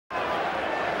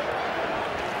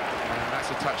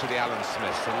a touch of the Alan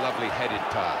Smiths, a lovely headed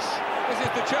pass. This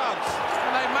is the chance,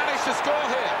 and they managed to score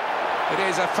here. It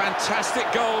is a fantastic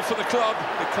goal for the club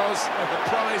because of the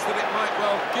prize that it might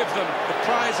well give them, the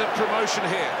prize of promotion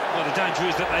here. Well, the danger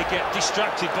is that they get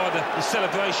distracted by the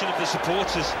celebration of the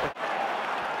supporters.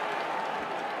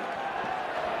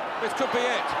 This could be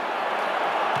it.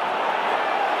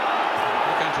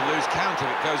 They're going to lose count if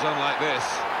it goes on like this.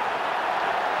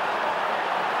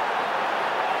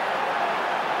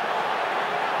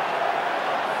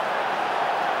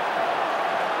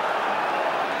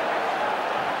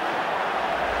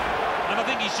 And I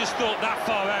think he's just thought that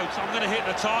far out, I'm going to hit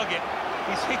the target.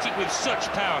 He's hit it with such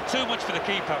power, too much for the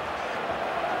keeper.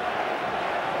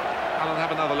 Alan,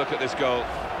 have another look at this goal.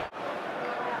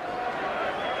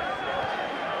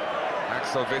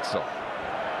 Witsel.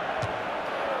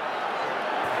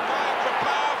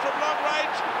 Power from long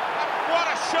range. What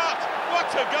a shot! What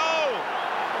a goal!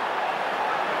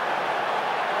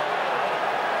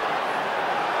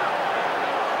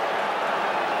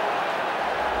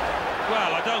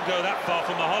 Well, I don't go that far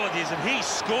from the holidays, and he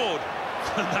scored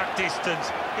from that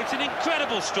distance. It's an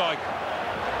incredible strike.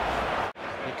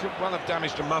 He could well have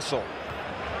damaged a muscle.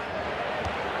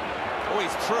 Oh,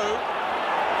 he's through.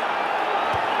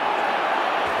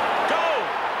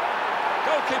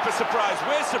 Goalkeeper surprised,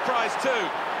 we're surprised too.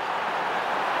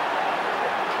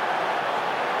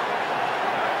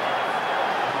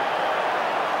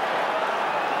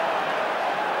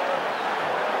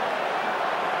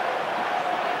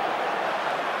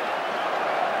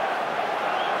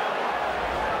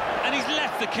 And he's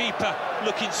left the keeper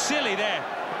looking silly there,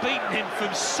 beating him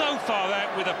from so far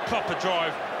out with a proper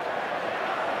drive.